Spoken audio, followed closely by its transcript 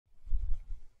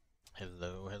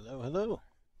Hello, hello, hello.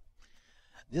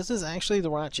 This is actually the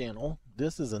right channel.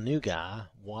 This is a new guy,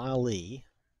 Wyly.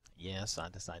 Yes, I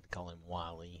decided to call him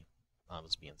Wyly. I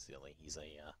was being silly.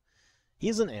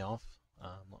 He's an elf.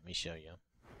 Let me show you.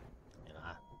 And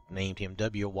I named him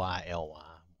W-Y-L-Y.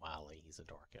 Wyly. He's a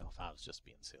dark elf. I was just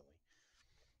being silly.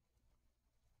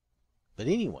 But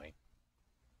anyway,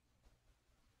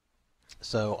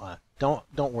 so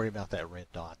don't worry about that red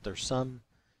dot. There's some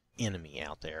enemy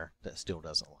out there that still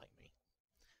doesn't like me.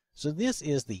 So this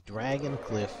is the Dragon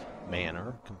Cliff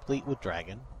Manor, complete with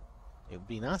dragon. It would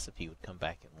be nice if he would come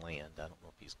back and land. I don't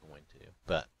know if he's going to,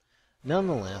 but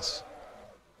nonetheless,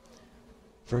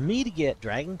 for me to get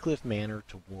Dragon Cliff Manor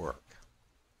to work,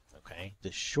 okay,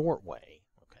 the short way,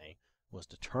 okay, was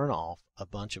to turn off a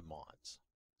bunch of mods.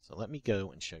 So let me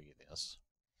go and show you this.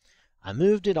 I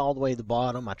moved it all the way to the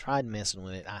bottom. I tried messing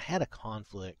with it. I had a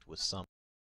conflict with some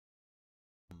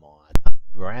mod.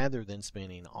 Rather than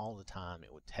spending all the time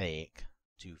it would take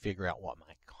to figure out what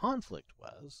my conflict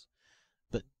was,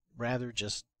 but rather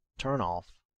just turn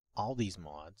off all these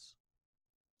mods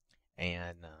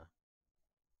and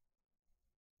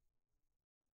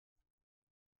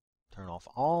turn off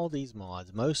all these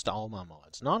mods, most all my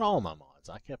mods, not all my mods,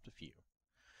 I kept a few,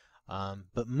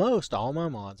 but most all my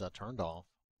mods I turned off.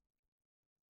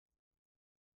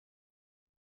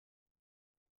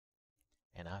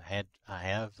 And I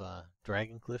have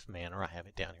Dragon Cliff Manor. I have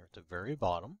it down here at the very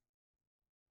bottom.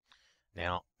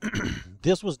 Now,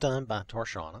 this was done by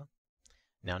tOn.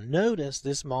 Now notice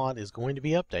this mod is going to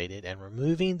be updated and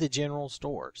removing the general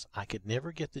stores. I could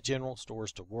never get the general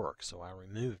stores to work, so I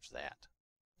removed that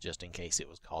just in case it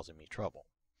was causing me trouble.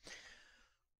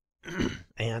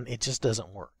 And it just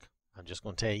doesn't work. I'm just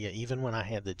going to tell you, even when I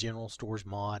had the general stores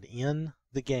mod in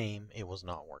the game, it was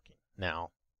not working.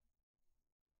 Now,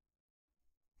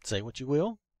 say what you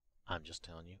will, I'm just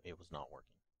telling you it was not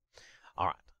working.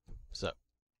 Alright, so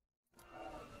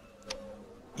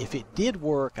if it did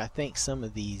work, I think some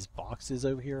of these boxes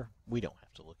over here, we don't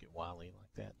have to look at Wyly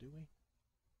like that, do we?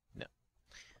 No.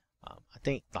 I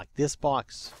think like this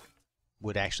box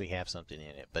would actually have something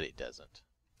in it, but it doesn't.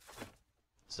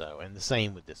 So, and the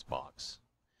same with this box.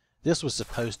 This was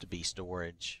supposed to be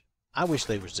storage. I wish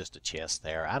there was just a chest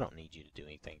there. I don't need you to do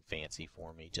anything fancy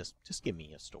for me. Just give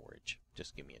me a storage.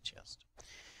 Just give me a chest.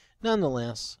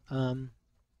 Nonetheless,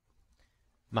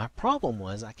 my problem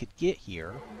was I could get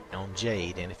here on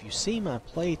Jade, and if you see my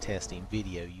play testing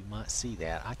video, you might see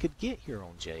that. I could get here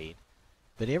on Jade,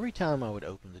 but every time I would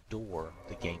open the door,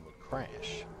 the game would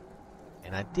crash.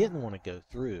 And I didn't want to go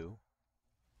through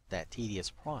that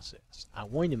tedious process. I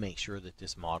wanted to make sure that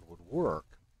this mod would work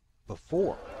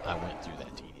before I went through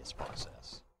that tedious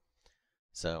process.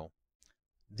 So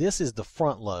this is the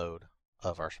front load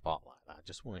of our Spotlight. I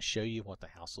just want to show you what the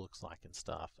house looks like and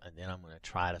stuff, and then I'm going to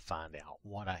try to find out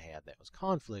what I had that was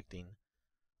conflicting.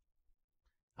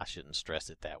 I shouldn't stress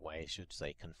it that way. I should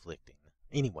say conflicting.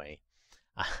 Anyway,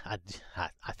 I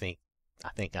think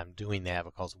I'm doing that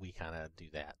because we kind of do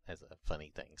that as a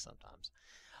funny thing sometimes.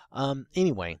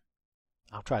 Anyway,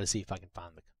 I'll try to see if I can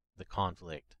find the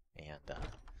conflict and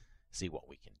see what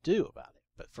we can do about it.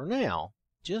 But for now,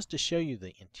 just to show you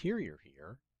the interior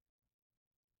here,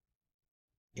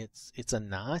 it's a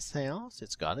nice house.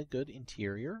 It's got a good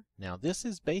interior. Now this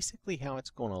is basically how it's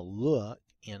going to look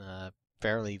in a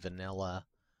fairly vanilla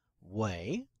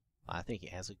way. I think it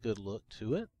has a good look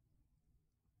to it.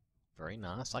 Very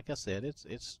nice. Like I said,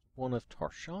 it's one of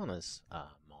tOn's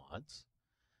mods.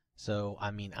 So,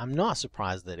 I mean, I'm not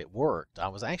surprised that it worked. I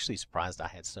was actually surprised I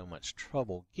had so much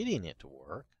trouble getting it to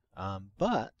work.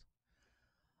 But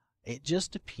it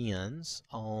just depends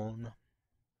on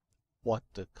what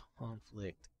the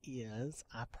conflict is.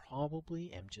 I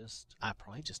probably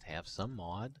just have some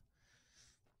mod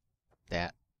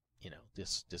that, you know,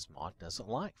 this mod doesn't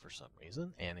like for some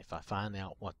reason. And if I find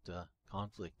out what the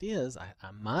conflict is, I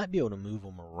might be able to move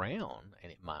them around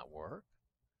and it might work.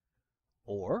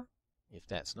 Or if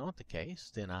that's not the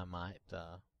case, then I might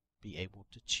be able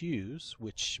to choose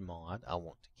which mod I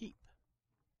want to keep.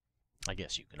 I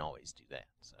guess you can always do that.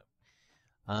 So,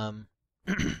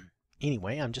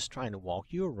 anyway, I'm just trying to walk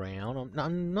you around.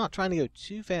 I'm not trying to go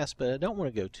too fast, but I don't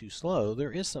want to go too slow.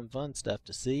 There is some fun stuff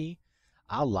to see.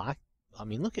 I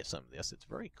mean, look at some of this. It's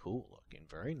very cool looking,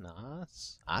 very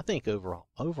nice. I think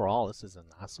overall, this is a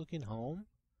nice looking home.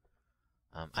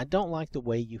 I don't like the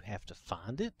way you have to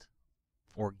find it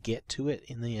or get to it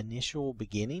in the initial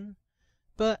beginning,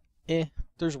 but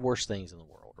there's worse things in the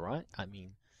world, right? I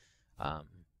mean,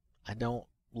 I don't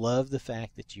love the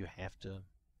fact that you have to,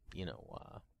 you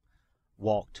know,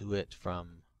 walk to it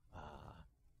from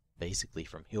basically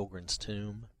from Hilgrin's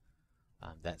tomb.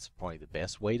 That's probably the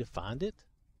best way to find it.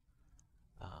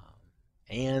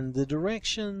 And the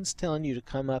directions telling you to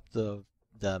come up the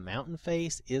mountain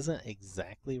face isn't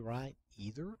exactly right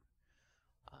either.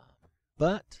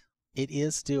 But it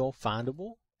is still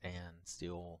findable and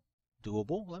still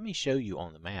doable. Let me show you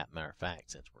on the map, matter of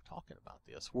fact, since we're talking about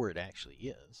this, where it actually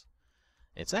is.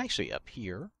 It's actually up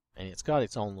here, and it's got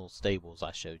its own little stables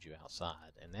I showed you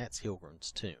outside, and that's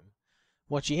Hilgrim's tomb.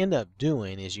 What you end up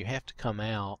doing is you have to come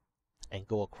out and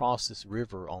go across this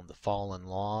river on the fallen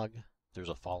log. There's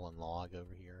a fallen log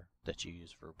over here that you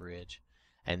use for a bridge,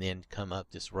 and then come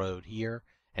up this road here,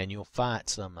 and you'll fight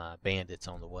some bandits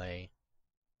on the way.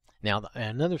 Now,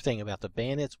 another thing about the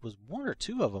bandits was one or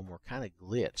two of them were kind of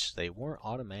glitched. They weren't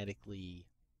automatically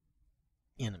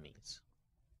enemies.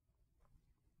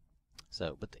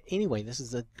 So, but anyway, this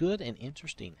is a good and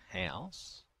interesting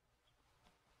house.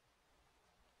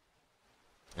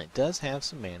 It does have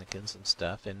some mannequins and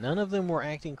stuff, and none of them were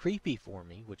acting creepy for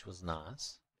me, which was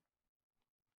nice.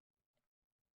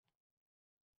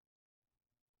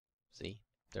 See,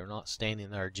 they're not standing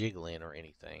there jiggling or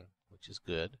anything, which is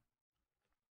good.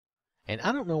 And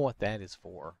I don't know what that is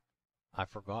for.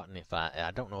 I've forgotten if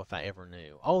I don't know if I ever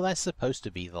knew. Oh, that's supposed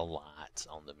to be the lights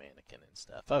on the mannequin and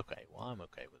stuff. Okay, well, I'm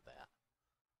okay with that.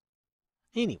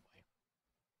 Anyway.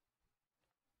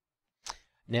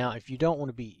 Now, if you don't want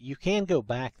to be, you can go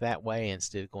back that way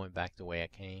instead of going back the way I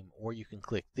came, or you can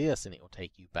click this and it will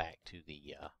take you back to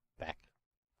the, back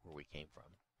where we came from.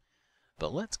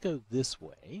 But let's go this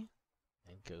way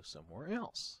and go somewhere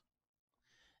else.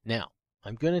 Now,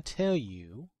 I'm going to tell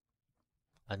you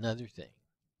another thing.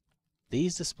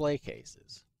 These display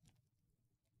cases,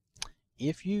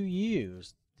 if you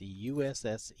use the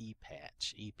USSE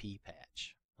patch, EP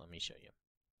patch, let me show you.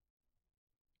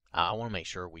 I want to make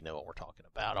sure we know what we're talking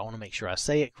about. I want to make sure I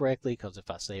say it correctly, because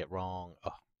if I say it wrong,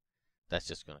 oh, that's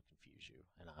just going to confuse you,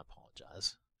 and I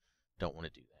apologize. Don't want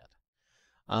to do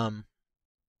that.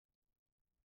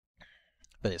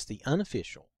 But it's the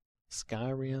unofficial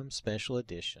Skyrim Special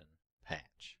Edition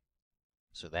patch.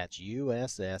 So that's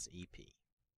USSEP.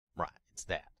 Right, it's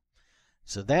that.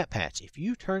 So that patch, if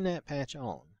you turn that patch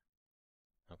on,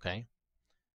 okay,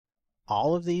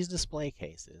 all of these display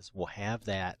cases will have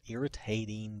that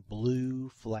irritating blue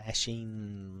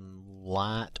flashing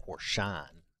light or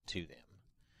shine to them.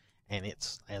 And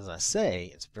it's, as I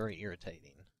say, it's very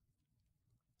irritating.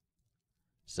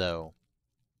 So,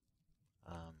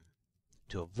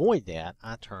 to avoid that,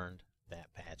 I turned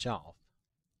that patch off.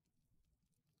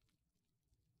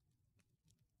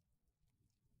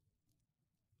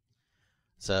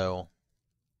 So,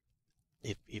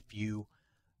 if you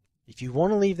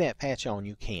want to leave that patch on,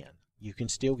 you can. You can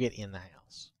still get in the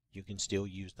house. You can still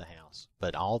use the house.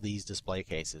 But all these display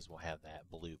cases will have that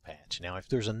blue patch. Now, if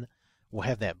there's will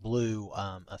have that blue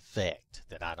effect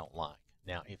that I don't like.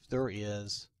 Now, if there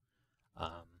is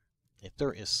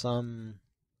some,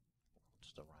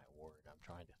 what's the right word I'm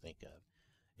trying to think of?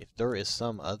 If there is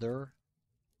some other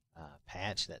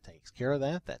patch that takes care of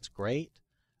that, that's great.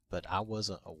 But I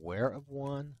wasn't aware of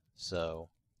one, so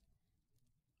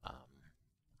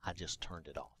I just turned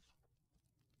it off.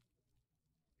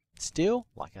 Still,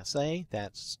 like I say,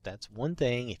 that's one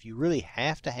thing. If you really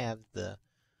have to have the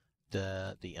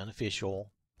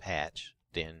unofficial patch,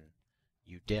 then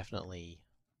you're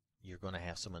going to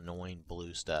have some annoying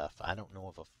blue stuff. I don't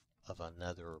know of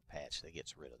another patch that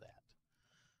gets rid of that.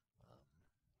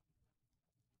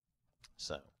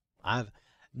 So I've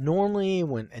normally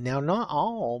now not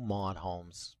all mod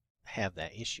homes have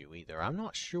that issue either. I'm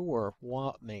not sure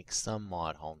what makes some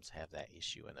mod homes have that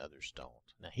issue and others don't.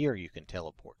 Now here you can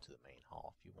teleport to the main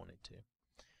hall if you wanted to.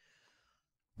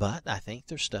 But I think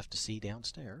there's stuff to see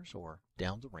downstairs or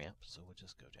down the ramp, so we'll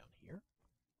just go down here.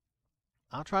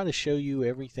 I'll try to show you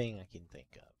everything I can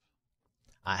think of.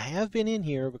 I have been in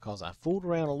here because I fooled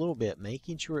around a little bit,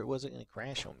 making sure it wasn't going to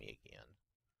crash on me again.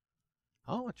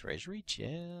 Oh, a treasury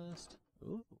chest.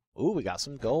 Ooh, we got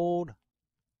some gold.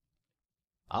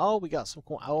 Oh, we got some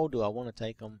coin. Oh, do I want to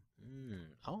take them?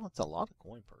 Oh, that's a lot of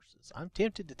coin purses. I'm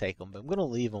tempted to take them, but I'm going to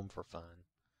leave them for fun.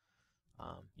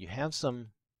 You have some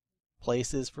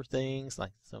places for things,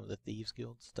 like some of the Thieves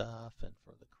Guild stuff, and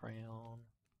for the crown.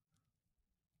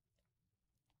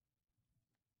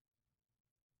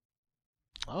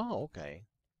 Oh, okay.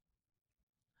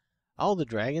 Oh, the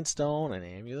Dragonstone and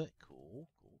amulet. Cool,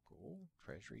 cool, cool.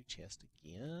 Treasury chest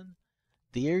again.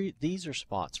 These are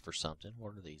spots for something.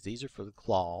 What are these? These are for the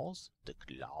claws. The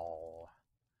claw.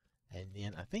 And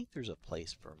then I think there's a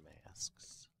place for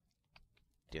masks.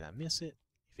 Did I miss it?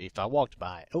 If I walked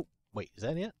by it. Oh, wait, is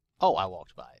that it? Oh, I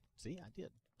walked by it. See, I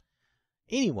did.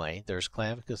 Anyway, there's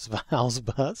Clavicus Vile's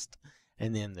bust.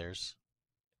 And then there's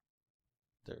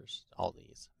there's all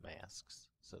these masks.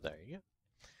 So there you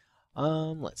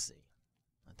go. Let's see.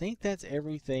 I think that's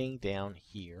everything down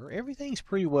here. Everything's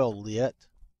pretty well lit.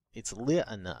 It's lit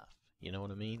enough. You know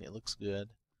what I mean? It looks good.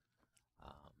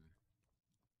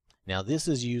 Now this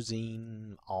is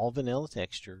using all vanilla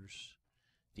textures.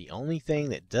 The only thing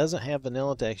that doesn't have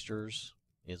vanilla textures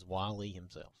is Wyly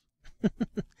himself.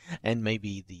 And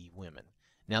maybe the women.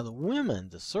 Now the women,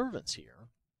 the servants here,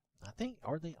 I think,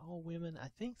 are they all women? I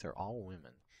think they're all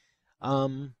women.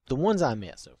 The ones I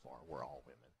met so far were all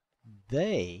women.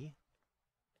 They,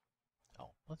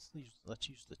 oh, let's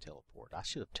use the teleport. I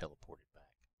should have teleported back.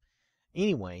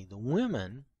 Anyway, the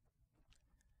women,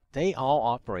 they all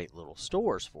operate little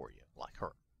stores for you, like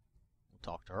her. We'll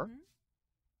talk to her.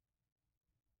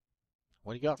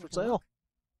 What do you got for sale?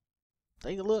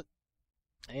 Take a look.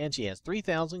 And she has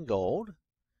 3,000 gold.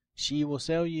 She will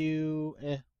sell you,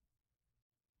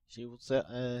 she will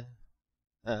sell,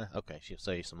 okay, she'll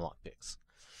sell you some lockpicks.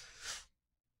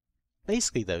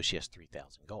 Basically, though, she has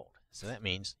 3,000 gold. So that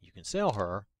means you can sell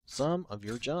her some of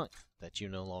your junk that you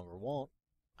no longer want.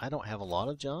 I don't have a lot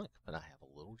of junk, but I have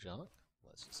a little junk.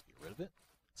 Let's just get rid of it.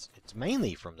 It's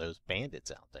mainly from those bandits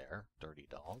out there, dirty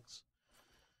dogs.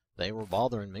 They were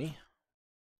bothering me.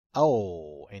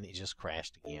 Oh, and it just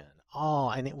crashed again. Oh,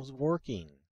 and it was working.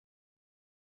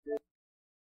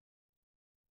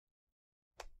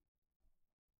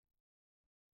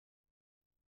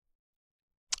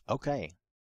 Okay.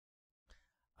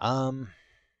 I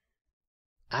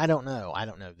don't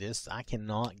know. This, I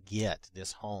cannot get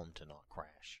this home to not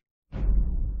crash.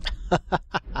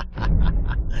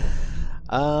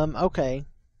 Okay.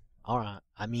 All right.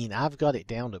 I mean, I've got it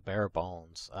down to bare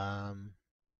bones.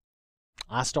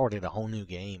 I started a whole new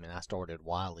game, and I started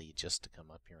Wyly just to come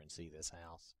up here and see this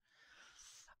house.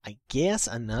 I guess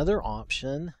another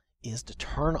option is to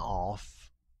turn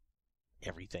off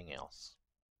everything else.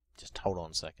 Just hold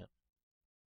on a second.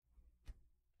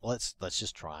 Let's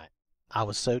just try it. I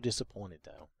was so disappointed,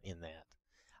 though, in that.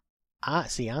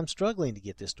 I'm struggling to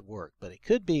get this to work, but it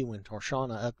could be when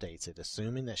Tarshana updates it,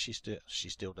 assuming that she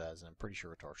still does, and I'm pretty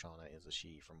sure Tarshana is a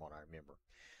she from what I remember.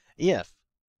 If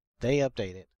they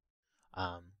update it,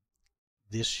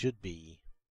 this should be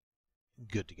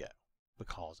good to go,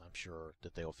 because I'm sure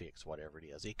that they'll fix whatever it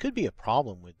is. It could be a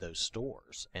problem with those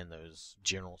stores and those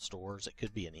general stores. It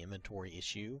could be an inventory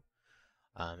issue,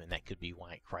 and that could be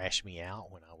why it crashed me out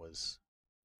when I was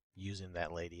using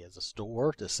that lady as a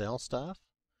store to sell stuff.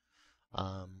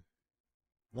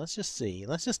 Let's just see.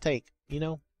 Let's just take,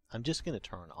 I'm just going to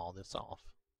turn all this off.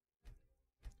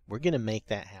 We're going to make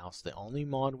that house the only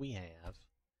mod we have.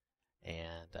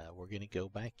 And we're going to go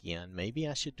back in. Maybe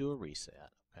I should do a reset,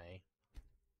 okay?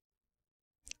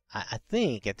 I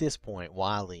think at this point,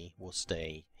 Wyly will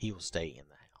stay. He will stay in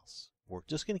the house. We're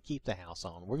just going to keep the house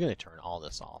on. We're going to turn all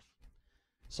this off.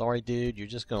 Sorry, dude. You're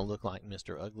just going to look like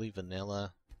Mr. Ugly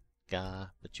Vanilla guy,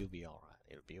 but you'll be all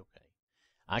right. It'll be okay.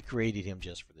 I created him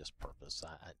just for this purpose.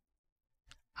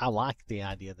 I like the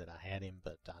idea that I had him,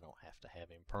 but I don't have to have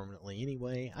him permanently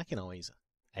anyway. I can always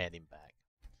add him back.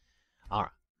 All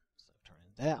right.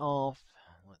 That off.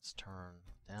 Let's turn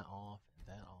that off and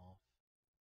that off.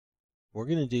 We're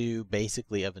going to do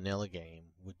basically a vanilla game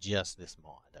with just this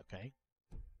mod, okay?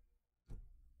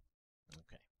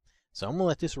 Okay. So I'm going to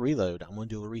let this reload. I'm going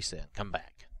to do a reset, come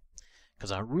back.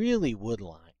 Because I really would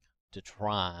like to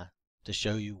try to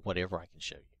show you whatever I can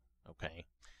show you, okay?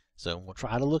 So we'll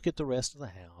try to look at the rest of the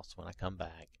house when I come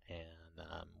back, and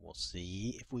we'll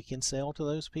see if we can sell to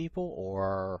those people,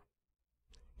 or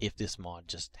if this mod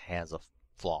just has a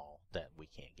flaw that we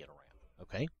can't get around.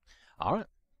 Okay? Alright.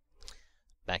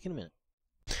 Back in a minute.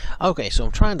 Okay, so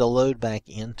I'm trying to load back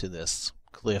into this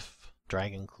cliff,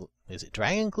 is it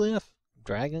Dragon Cliff?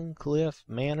 Dragon Cliff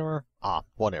Manor?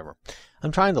 Whatever.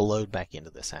 I'm trying to load back into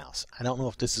this house. I don't know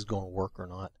if this is going to work or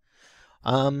not.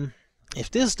 If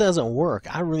this doesn't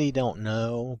work, I really don't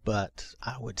know, but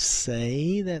I would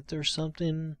say that there's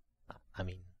something, I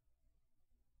mean,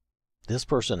 this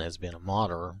person has been a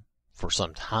modder for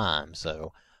some time,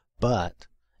 but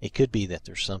it could be that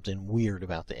there's something weird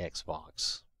about the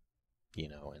Xbox,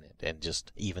 and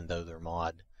just even though their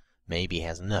mod maybe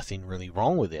has nothing really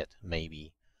wrong with it,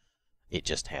 maybe it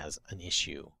just has an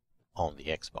issue on the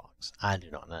Xbox. I do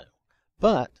not know.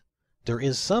 But there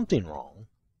is something wrong,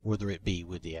 whether it be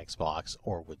with the Xbox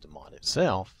or with the mod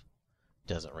itself,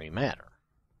 doesn't really matter.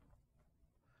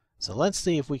 So let's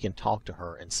see if we can talk to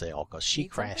her and sell, because she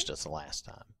crashed us the last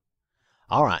time.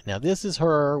 Alright, now this is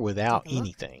her without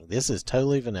anything. This is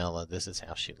totally vanilla. This is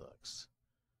how she looks.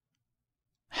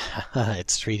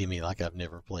 It's treating me like I've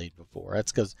never played before.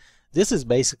 That's because this is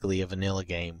basically a vanilla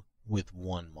game with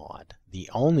one mod. The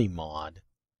only mod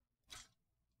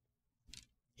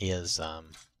is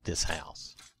this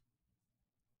house.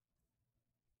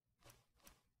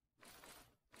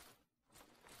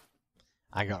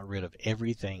 I got rid of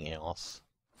everything else.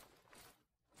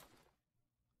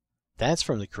 That's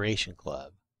from the Creation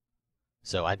Club.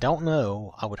 So I don't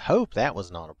know. I would hope that was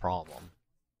not a problem.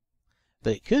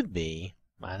 But it could be.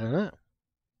 I don't know.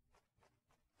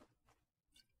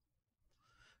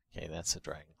 Okay, that's a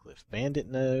Dragoncliff Bandit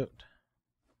note.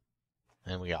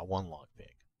 And we got one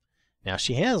lockpick. Now,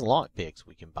 she has lockpicks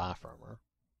we can buy from her.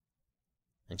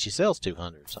 And she sells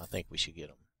 200, so I think we should get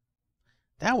them.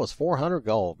 That was 400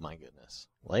 gold, my goodness.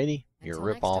 Lady, you're a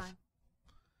rip-off.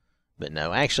 But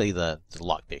no, actually, the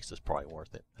lockpicks is probably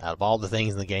worth it. Out of all the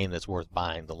things in the game that's worth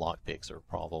buying, the lockpicks are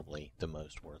probably the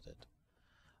most worth it.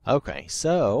 Okay,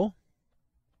 so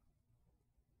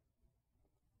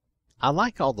I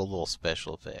like all the little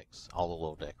special effects, all the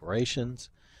little decorations.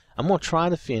 I'm going to try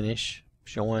to finish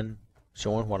showing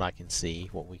what I can see,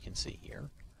 what we can see here.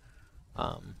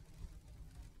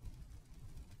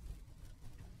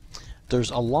 There's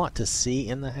a lot to see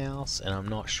in the house, and I'm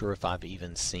not sure if I've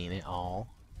even seen it all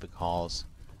because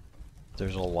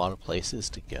there's a lot of places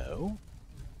to go.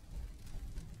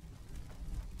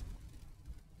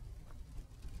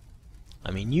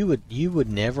 I mean, you would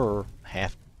never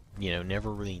have, never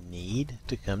really need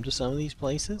to come to some of these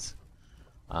places,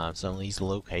 some of these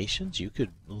locations. You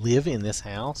could live in this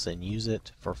house and use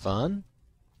it for fun,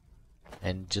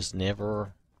 and just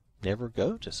never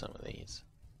go to some of these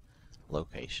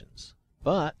locations.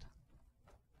 But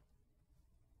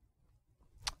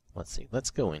let's see. Let's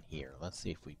go in here. Let's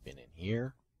see if we've been in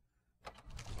here.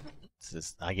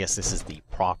 I guess this is the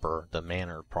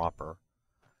manor proper.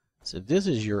 So this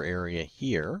is your area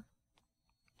here.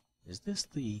 Is this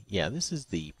the... Yeah, this is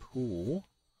the pool.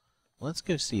 Let's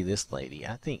go see this lady.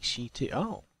 I think she too...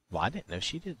 Oh, well, I didn't know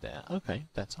she did that. Okay,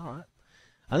 that's all right.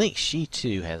 I think she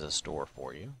too has a store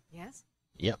for you. Yes?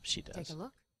 Yep, she does. Take a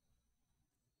look.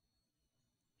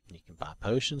 You can buy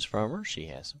potions from her. She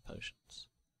has some potions.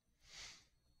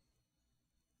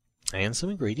 And some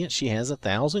ingredients. She has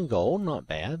 1,000 gold. Not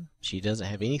bad. She doesn't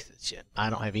have anything. I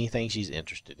don't have anything she's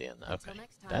interested in. Okay,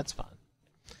 that's fine.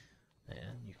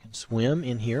 And you can swim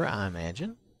in here, I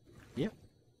imagine. Yep.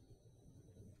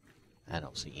 I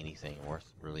don't see anything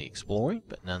worth really exploring,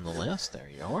 but nonetheless, there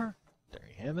you are. There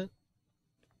you have it.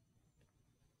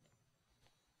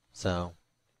 So,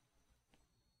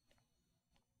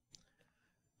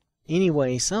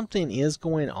 anyway, something is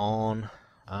going on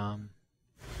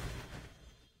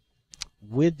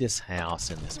with this house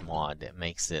and this mod that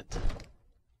makes it,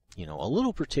 a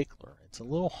little particular. It's a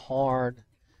little hard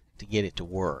to get it to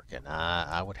work, and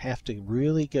I would have to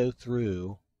really go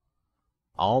through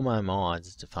all my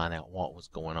mods to find out what was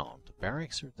going on. The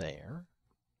barracks are there.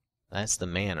 That's the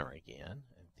manor again,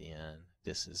 and then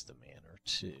this is the manor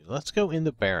too. Let's go in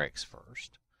the barracks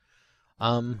first.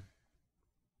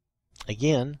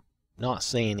 Again, not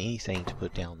saying anything to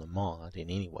put down the mod in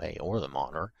any way, or the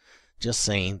modder, just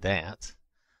saying that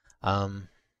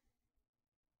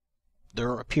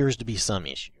there appears to be some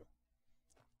issue.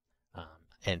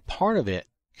 And part of it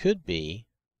could be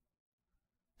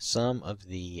some of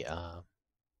the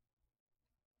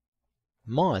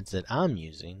mods that I'm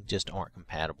using just aren't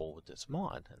compatible with this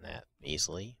mod, and that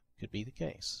easily could be the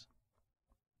case.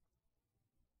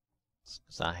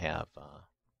 Because I have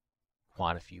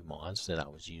quite a few mods that I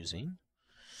was using,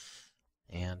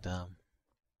 and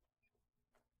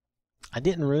I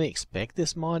didn't really expect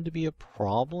this mod to be a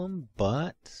problem,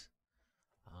 but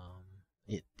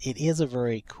it is a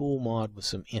very cool mod with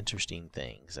some interesting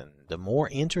things, and the more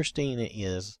interesting it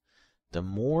is, the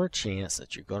more chance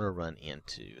that you're going to run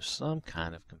into some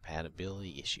kind of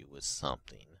compatibility issue with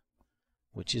something,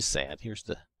 which is sad. Here's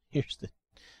the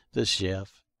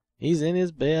chef. He's in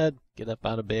his bed. Get up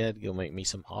out of bed. Go make me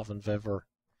some Hoffenpfeffer.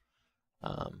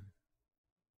 But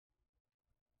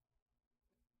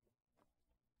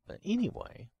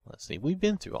anyway, let's see. We've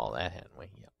been through all that, hadn't we?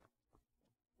 Yep.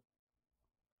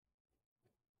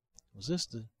 Was this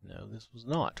the... No, this was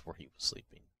not where he was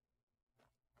sleeping.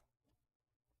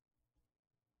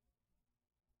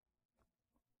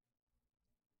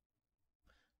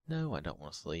 No, I don't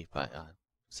want to sleep.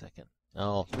 Second.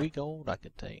 Oh, 3 gold I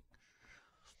could take.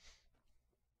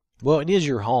 Well, it is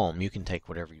your home. You can take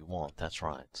whatever you want. That's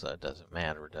right. So it doesn't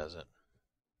matter, does it?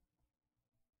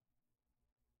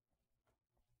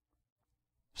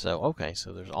 So, okay,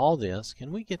 so there's all this.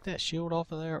 Can we get that shield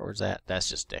off of there? Or is that's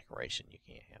just decoration? You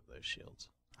can't have those shields.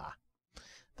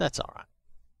 That's all right.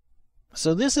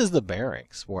 So this is the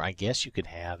barracks, where I guess you could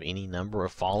have any number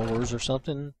of followers or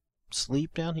something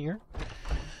sleep down here.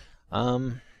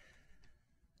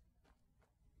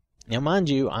 Now, mind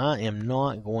you, I am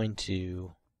not going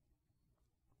to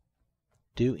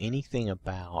do anything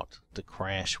about the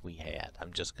crash we had.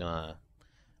 I'm just gonna,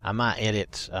 I might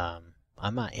edit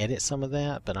some of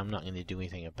that, but I'm not going to do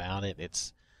anything about it.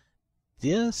 It's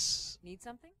this Need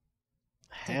something?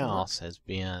 house has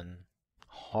been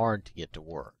hard to get to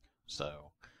work,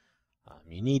 so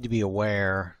you need to be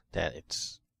aware that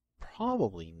it's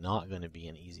probably not going to be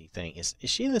an easy thing. Is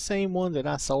she the same one that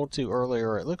I sold to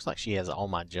earlier? It looks like she has all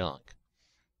my junk.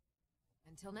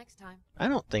 Until next time. I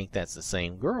don't think that's the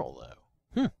same girl,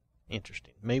 though.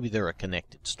 Interesting. Maybe they're a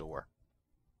connected store.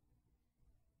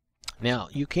 Now,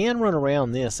 you can run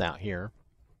around this out here.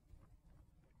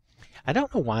 I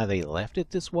don't know why they left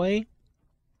it this way,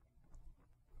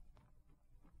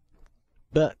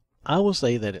 but I will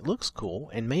say that it looks cool,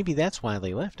 and maybe that's why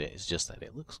they left it. It's just that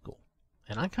it looks cool,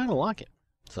 and I kind of like it.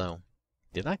 So,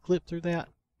 did I clip through that?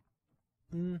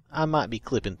 I might be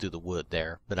clipping through the wood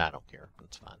there, but I don't care.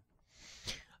 It's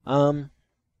fine.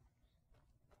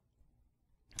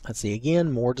 Let's see,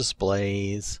 again, more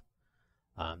displays.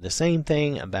 The same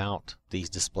thing about these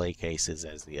display cases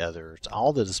as the others.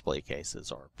 All the display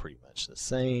cases are pretty much the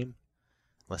same.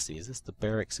 Let's see, is this the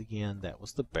barracks again? That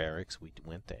was the barracks. We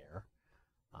went there.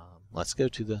 Let's go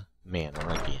to the manor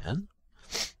again.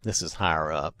 This is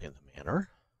higher up in the manor.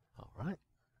 All right.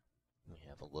 We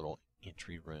have a little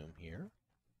entry room here.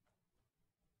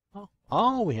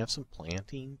 Oh, we have some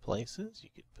planting places. You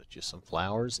could put just some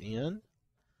flowers in.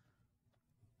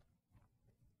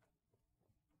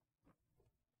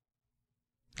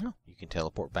 Oh, you can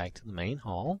teleport back to the main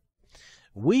hall.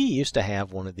 We used to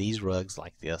have one of these rugs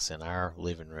like this in our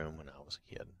living room when I was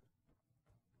a kid.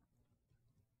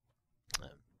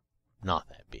 Not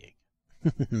that big.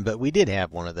 But we did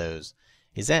have one of those.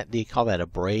 Is that, do you call that a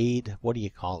braid? What do you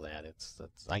call that?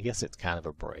 I guess it's kind of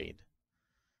a braid.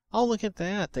 Oh, look at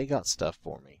that. They got stuff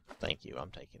for me. Thank you. I'm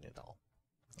taking it all.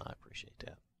 I appreciate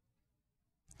that.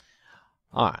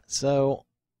 All right, so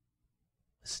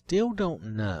still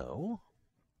don't know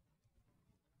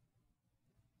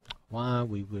why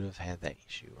we would have had that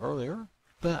issue earlier,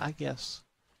 but I guess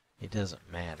it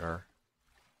doesn't matter.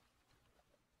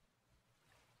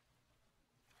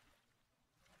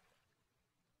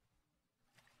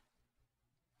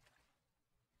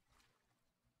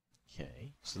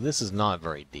 Okay, so this is not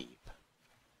very deep.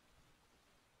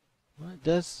 Well, it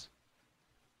does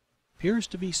appears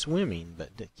to be swimming, but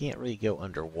it can't really go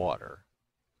underwater.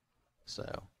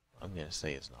 So I'm going to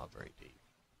say it's not very deep.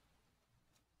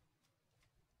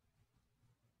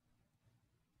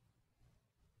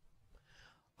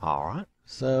 Alright,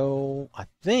 so I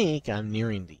think I'm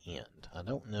nearing the end. I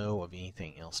don't know of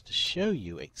anything else to show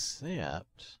you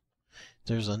except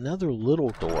there's another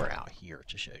little door out here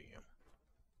to show you.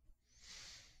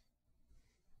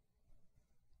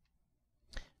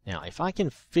 Now, if I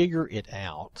can figure it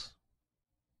out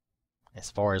as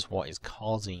far as what is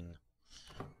causing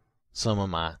some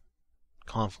of my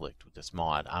conflict with this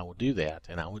mod, I will do that,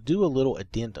 and I will do a little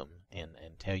addendum and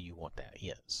tell you what that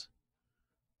is.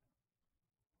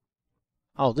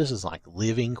 Oh, this is like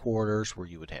living quarters where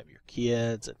you would have your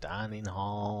kids, a dining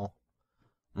hall,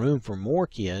 room for more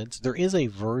kids. There is a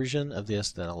version of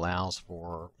this that allows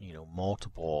for,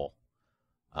 multiple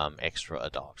extra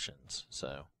adoptions.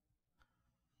 So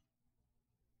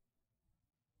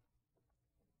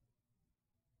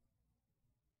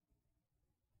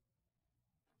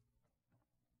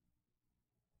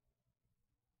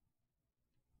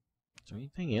is there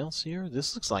anything else here?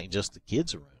 This looks like just the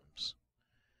kids' rooms.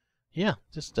 Yeah,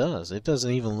 this does. It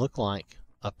doesn't even look like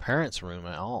a parent's room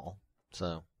at all.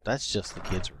 So that's just the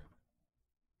kids' room.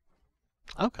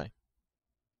 Okay.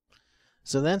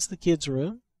 So that's the kids'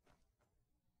 room.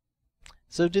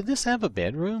 So did this have a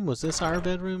bedroom? Was this our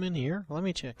bedroom in here? Let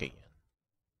me check again.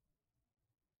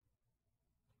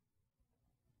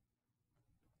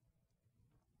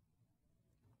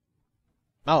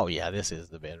 Oh, yeah, this is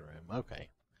the bedroom.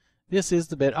 Okay. This is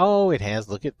the bed. Oh, it has,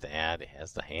 look at that. It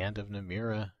has the hand of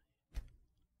Namira.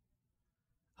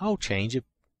 Oh, change it.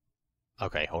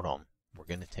 Okay, hold on. We're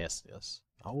going to test this.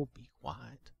 Oh, be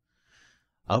quiet.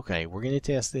 Okay, we're going to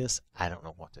test this. I don't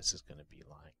know what this is going to be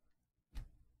like.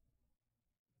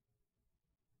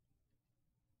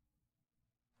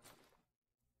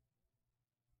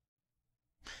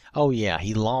 Oh yeah,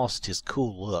 he lost his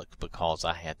cool look because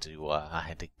I had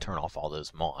to turn off all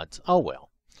those mods. Oh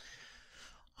well.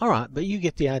 All right, but you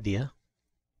get the idea.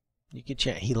 You can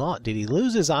check. Did he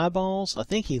lose his eyeballs? I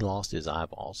think he lost his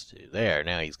eyeballs too. There,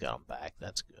 now he's got them back.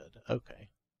 That's good. Okay.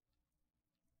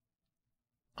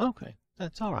 Okay,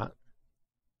 that's all right.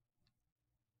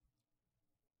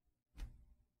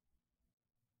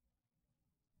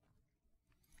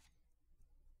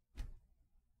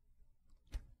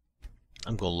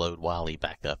 I'm going to load Wyly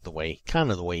back up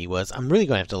kind of the way he was. I'm really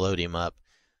going to have to load him up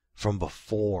from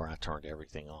before I turned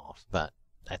everything off, but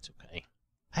that's okay.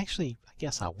 Actually, I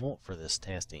guess I won't for this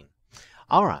testing.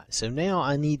 Alright, so now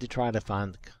I need to try to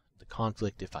find the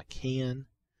conflict if I can.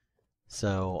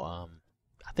 So,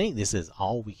 I think this is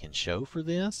all we can show for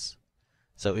this.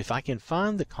 So if I can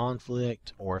find the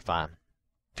conflict, or if I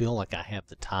feel like I have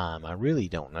the time, I really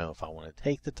don't know if I want to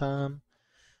take the time.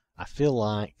 I feel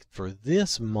like for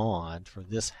this mod, for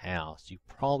this house, you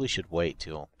probably should wait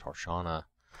till Tarshana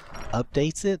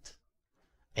updates it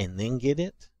and then get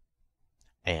it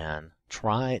and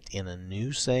try it in a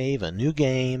new save, a new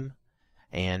game,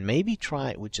 and maybe try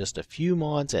it with just a few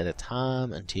mods at a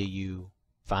time until you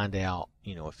find out,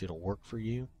 if it'll work for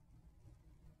you.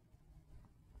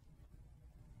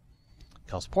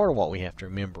 Because part of what we have to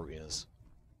remember is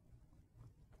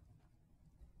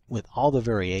with all the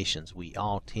variations, we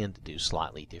all tend to do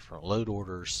slightly different load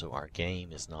orders, so our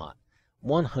game is not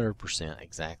 100%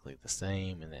 exactly the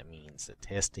same, and that means that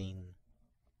testing,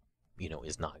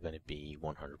 is not going to be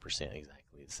 100%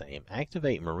 exactly the same.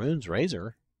 Activate Maroon's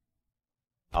Razor.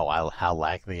 Oh, I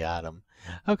like the item.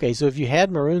 Okay, so if you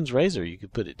had Maroon's Razor, you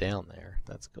could put it down there.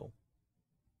 That's cool.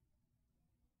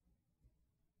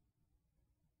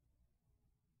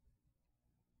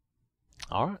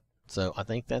 Alright, so I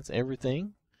think that's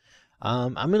everything.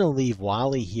 I'm going to leave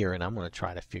Wyly here, and I'm going to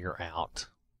try to figure out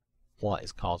what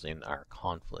is causing our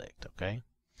conflict, okay?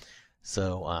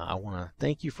 So I want to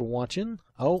thank you for watching.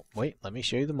 Oh, wait, let me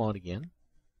show you the mod again.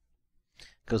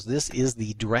 Because this is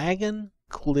the Dragon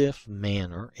Cliff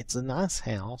Manor. It's a nice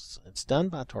house. It's done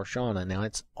by Tarshana. Now,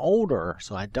 it's older,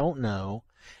 so I don't know.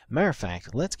 Matter of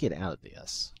fact, let's get out of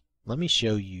this. Let me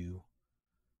show you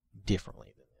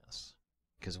differently than this.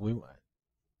 Because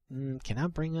can I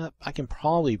bring up? I can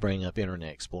probably bring up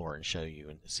Internet Explorer and show you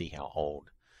and see how old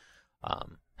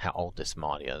this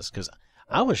mod is. Because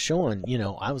I was showing,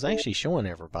 I was actually showing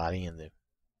everybody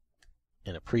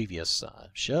in a previous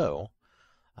show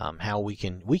how we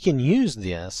can use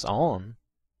this on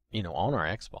our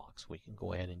Xbox. We can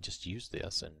go ahead and just use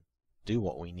this and do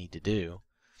what we need to do.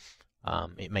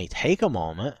 It may take a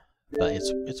moment, but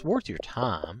it's worth your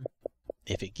time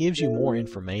if it gives you more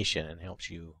information and helps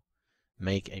you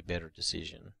make a better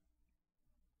decision.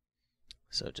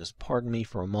 So just pardon me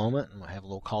for a moment, and I'll have a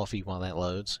little coffee while that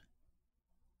loads.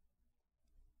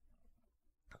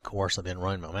 Of course, I've been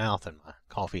running my mouth and my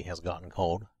coffee has gotten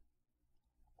cold.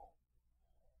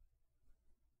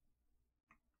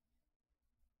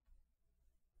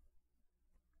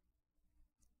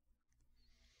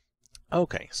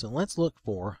 Okay, so let's look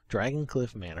for Dragon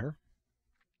Cliff Manor.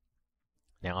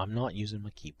 Now, I'm not using my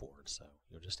keyboard, so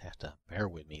you'll just have to bear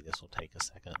with me. This will take a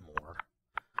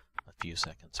few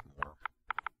seconds more.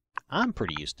 I'm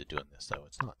pretty used to doing this, though.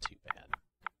 It's not too bad.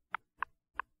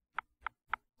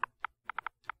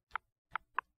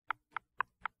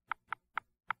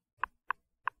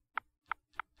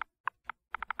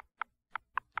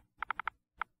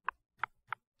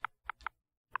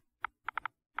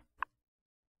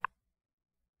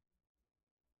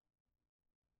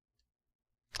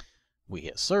 We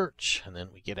hit search, and then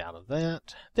we get out of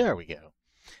that. There we go.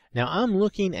 Now I'm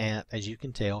looking at, as you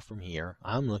can tell from here,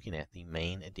 I'm looking at the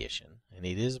main edition, and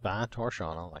it is by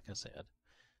Tarshana, like I said.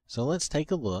 So let's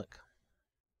take a look.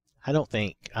 I don't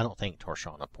think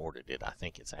Tarshana ported it. I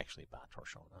think it's actually by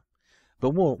Tarshana, but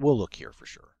we'll look here for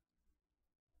sure.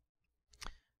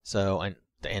 So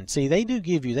and see,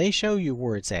 they show you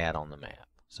where it's at on the map.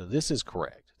 So this is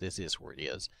correct. This is where it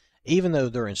is. Even though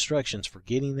their instructions for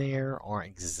getting there aren't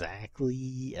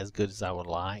exactly as good as I would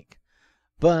like,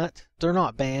 but they're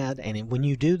not bad, and when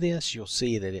you do this, you'll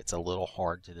see that it's a little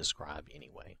hard to describe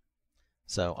anyway.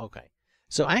 So, okay.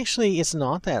 So actually, it's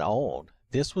not that old.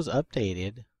 This was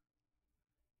updated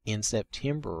in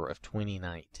September of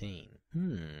 2019.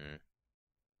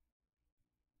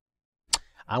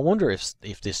 I wonder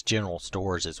if this General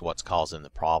Stores is what's causing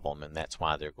the problem, and that's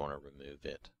why they're going to remove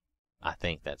it. I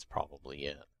think that's probably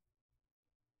it.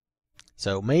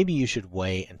 So maybe you should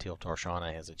wait until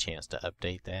Tarshana has a chance to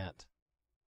update that.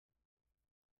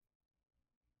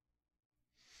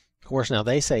 Of course, now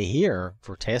they say here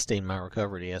for testing my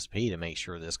recovered ESP to make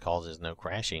sure this causes no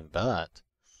crashing, but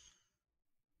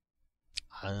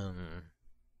I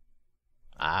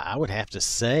would have to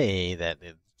say that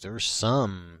there's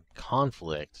some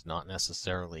conflict, not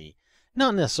necessarily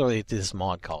that this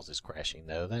mod causes crashing,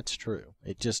 though. That's true.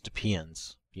 It just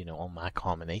depends, on my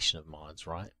combination of mods,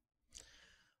 right?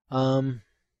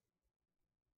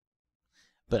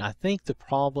 But I think the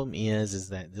problem is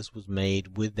that this was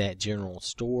made with that General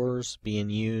Stores being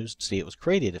used. See, it was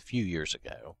created a few years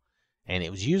ago, and it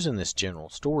was using this General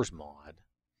Stores mod,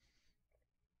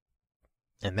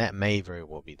 And that may very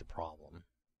well be the problem.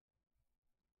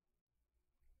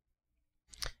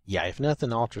 Yeah, if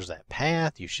nothing alters that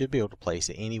path, you should be able to place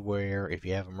it anywhere. If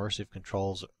you have immersive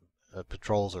patrols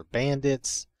or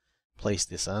bandits, place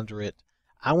this under it.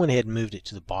 I went ahead and moved it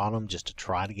to the bottom just to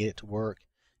try to get it to work.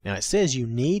 Now it says you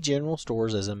need general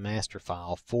stores as a master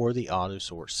file for the auto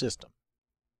sort system.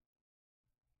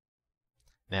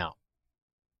 Now,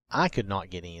 I could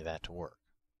not get any of that to work.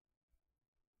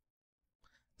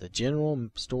 The general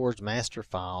stores master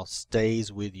file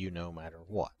stays with you no matter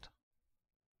what.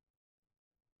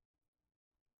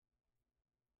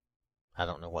 I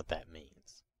don't know what that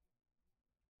means.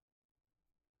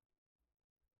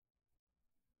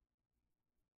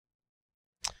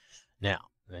 Now,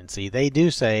 and see, they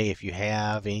do say if you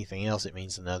have anything else, it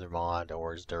means another mod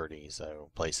or is dirty, so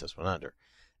place this one under.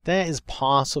 That is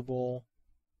possible,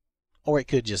 or it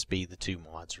could just be the two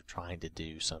mods are trying to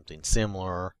do something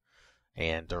similar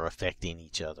and they're affecting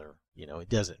each other. You know, it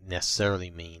doesn't necessarily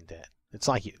mean that. It's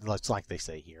like they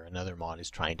say here, another mod is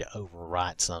trying to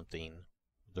overwrite something.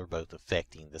 They're both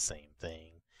affecting the same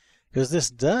thing. Because this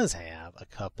does have a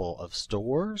couple of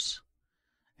stores,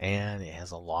 and it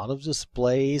has a lot of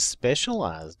displays,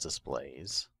 specialized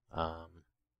displays.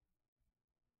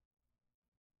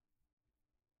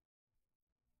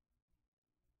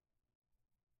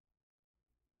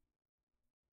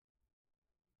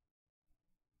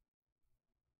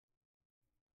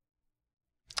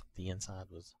 The inside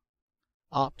was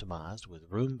optimized with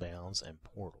room bounds and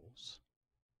portals.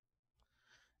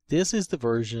 This is the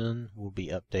version we'll be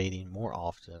updating more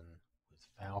often with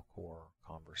Falcor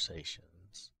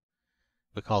conversations.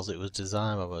 Because it was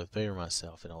designed by both Vader and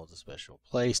myself, it holds a special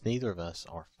place. Neither of us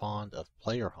are fond of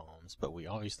player homes, but we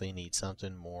obviously need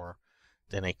something more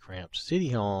than a cramped city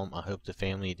home. I hope the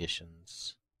family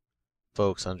editions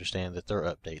folks understand that their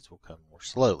updates will come more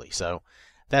slowly. So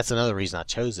that's another reason I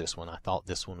chose this one. I thought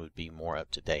this one would be more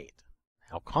up to date.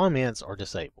 Now, comments are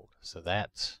disabled, so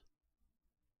that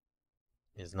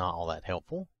is not all that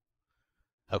helpful.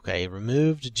 Okay,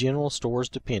 removed general stores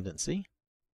dependency.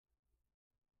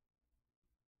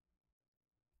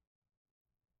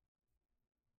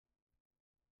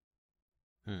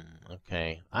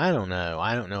 Okay, I don't know.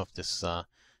 I don't know if this,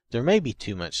 there may be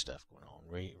too much stuff going on.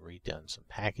 Redone some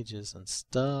packages and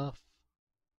stuff.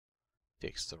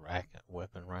 Fix the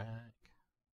weapon rack.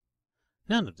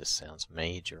 None of this sounds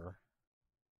major.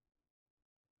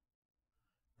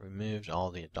 Removed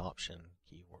all the adoption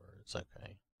keywords.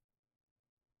 Okay.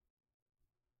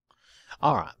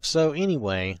 Alright, so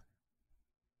anyway.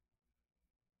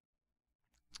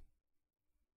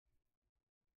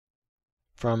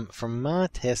 From my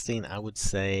testing, I would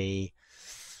say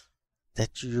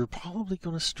that you're probably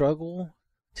going to struggle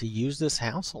to use this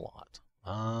house a lot.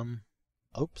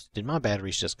 Oops, did my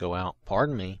batteries just go out?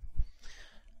 Pardon me.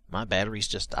 My batteries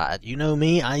just died. You know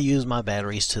me, I use my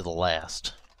batteries to the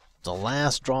last. The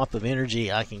last drop of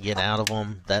energy I can get out of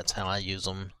them, that's how I use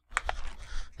them.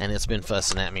 And it's been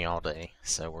fussing at me all day.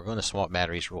 So we're going to swap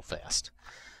batteries real fast.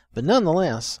 But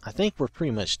nonetheless, I think we're pretty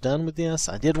much done with this.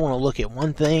 I did want to look at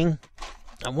one thing.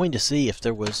 I'm going to see if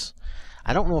there was...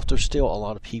 I don't know if there's still a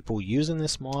lot of people using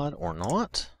this mod or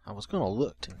not. I was going to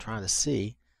look and try to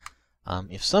see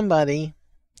if somebody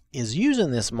is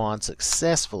using this mod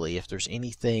successfully. If there's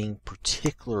anything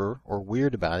particular or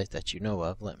weird about it that you know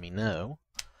of, let me know.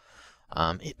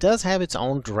 It does have its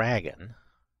own dragon.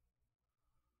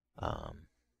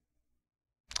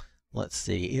 Let's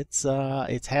see. It's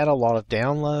had a lot of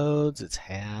downloads. It's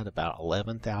had about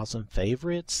 11,000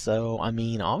 favorites. So I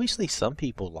mean, obviously some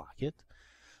people like it.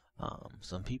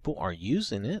 Some people are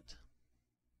using it.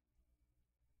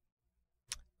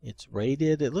 It's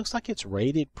rated. It looks like it's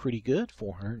rated pretty good.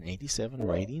 487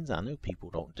 ratings. I know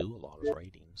people don't do a lot of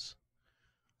ratings.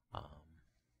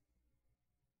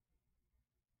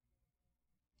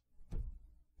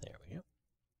 There we go.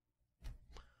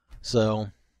 So,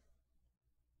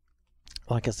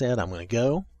 like I said, I'm going to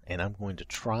go and I'm going to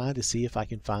try to see if I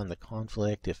can find the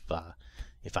conflict. If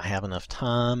I have enough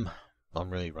time, I'm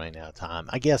really running out of time.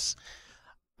 I guess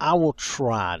I will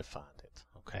try to find it.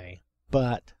 Okay,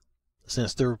 but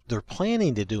since they're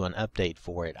planning to do an update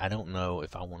for it, I don't know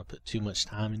if I want to put too much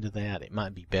time into that. It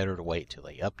might be better to wait till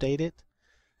they update it,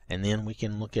 and then we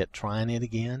can look at trying it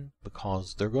again,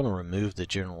 because they're going to remove the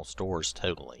general stores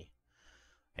totally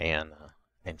and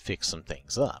fix some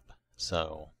things up.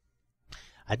 So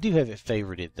I do have it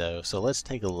favorited though, so let's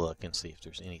take a look and see if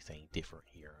there's anything different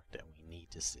here that we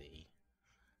need to see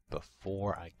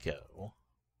before I go.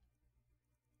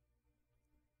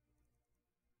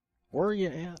 Where are you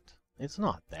at? It's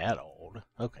not that old.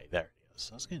 Okay, there it is.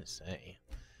 I was going to say,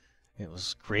 it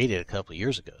was created a couple of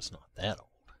years ago. It's not that old.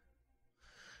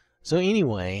 So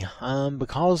anyway,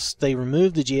 because they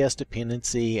removed the GS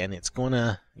dependency and it's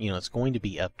gonna, it's going to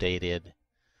be updated.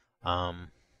 I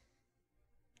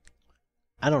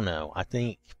don't know. I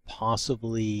think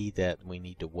possibly that we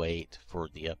need to wait for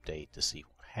the update to see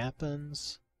what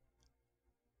happens.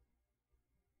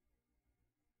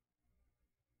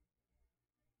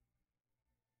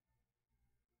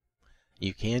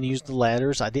 You can use the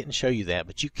ladders. I didn't show you that,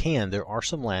 but you can. There are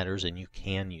some ladders and you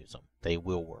can use them. They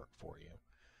will work for you.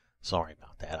 Sorry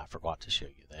about that. I forgot to show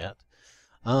you that.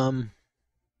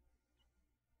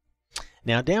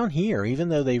 Now down here, even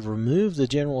though they've removed the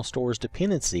general stores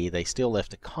dependency, they still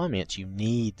left a comment you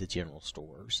need the general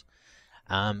stores.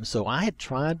 So I had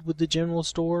tried with the general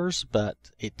stores, but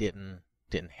it didn't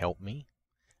help me.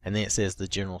 And then it says the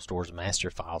general stores master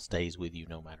file stays with you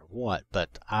no matter what,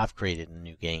 but I've created a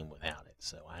new game without it,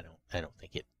 so I don't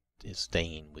think it is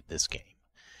staying with this game.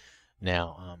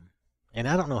 Now, and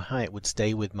I don't know how it would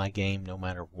stay with my game no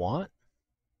matter what.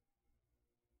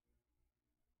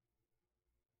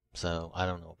 So I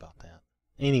don't know about that.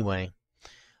 Anyway,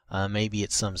 maybe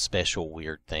it's some special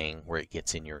weird thing where it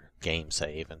gets in your game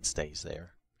save and stays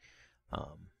there.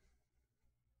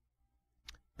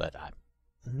 But I'm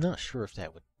not sure if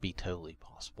that would be totally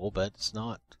possible, but it's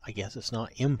not, I guess it's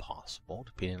not impossible,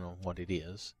 depending on what it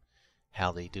is,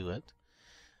 how they do it.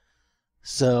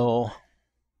 So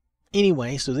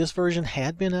anyway, so this version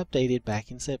had been updated back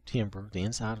in September. The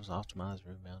inside was optimized,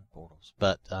 room-mounted portals.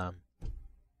 But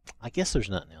I guess there's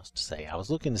nothing else to say. I was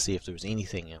looking to see if there was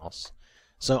anything else.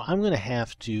 So I'm going to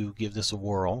have to give this a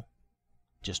whirl.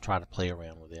 Just try to play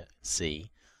around with it and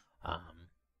see.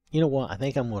 You know what? I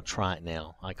think I'm going to try it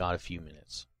now. I got a few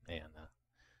minutes, and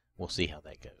we'll see how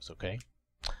that goes. Okay.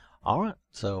 All right.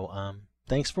 So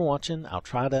thanks for watching. I'll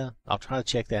try to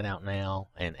check that out now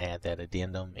and add that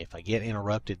addendum. If I get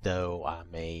interrupted though, I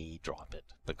may drop it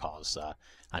because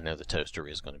I know the toaster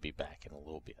is going to be back in a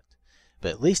little bit.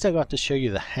 But at least I got to show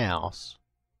you the house,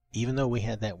 even though we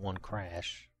had that one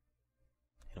crash.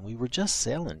 And we were just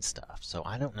selling stuff, so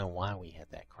I don't know why we had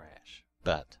that crash.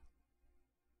 But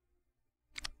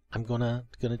I'm gonna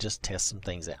just test some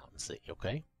things out and see,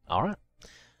 okay? Alright.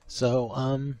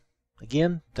 So,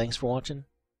 again, thanks for watching.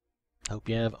 Hope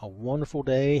you have a wonderful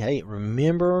day. Hey,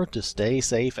 remember to stay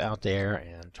safe out there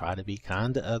and try to be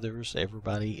kind to others.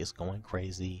 Everybody is going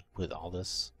crazy with all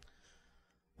this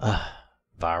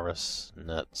virus,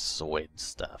 nutsoid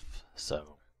stuff.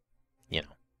 So,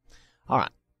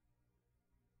 Alright.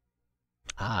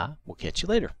 I will catch you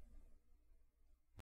later.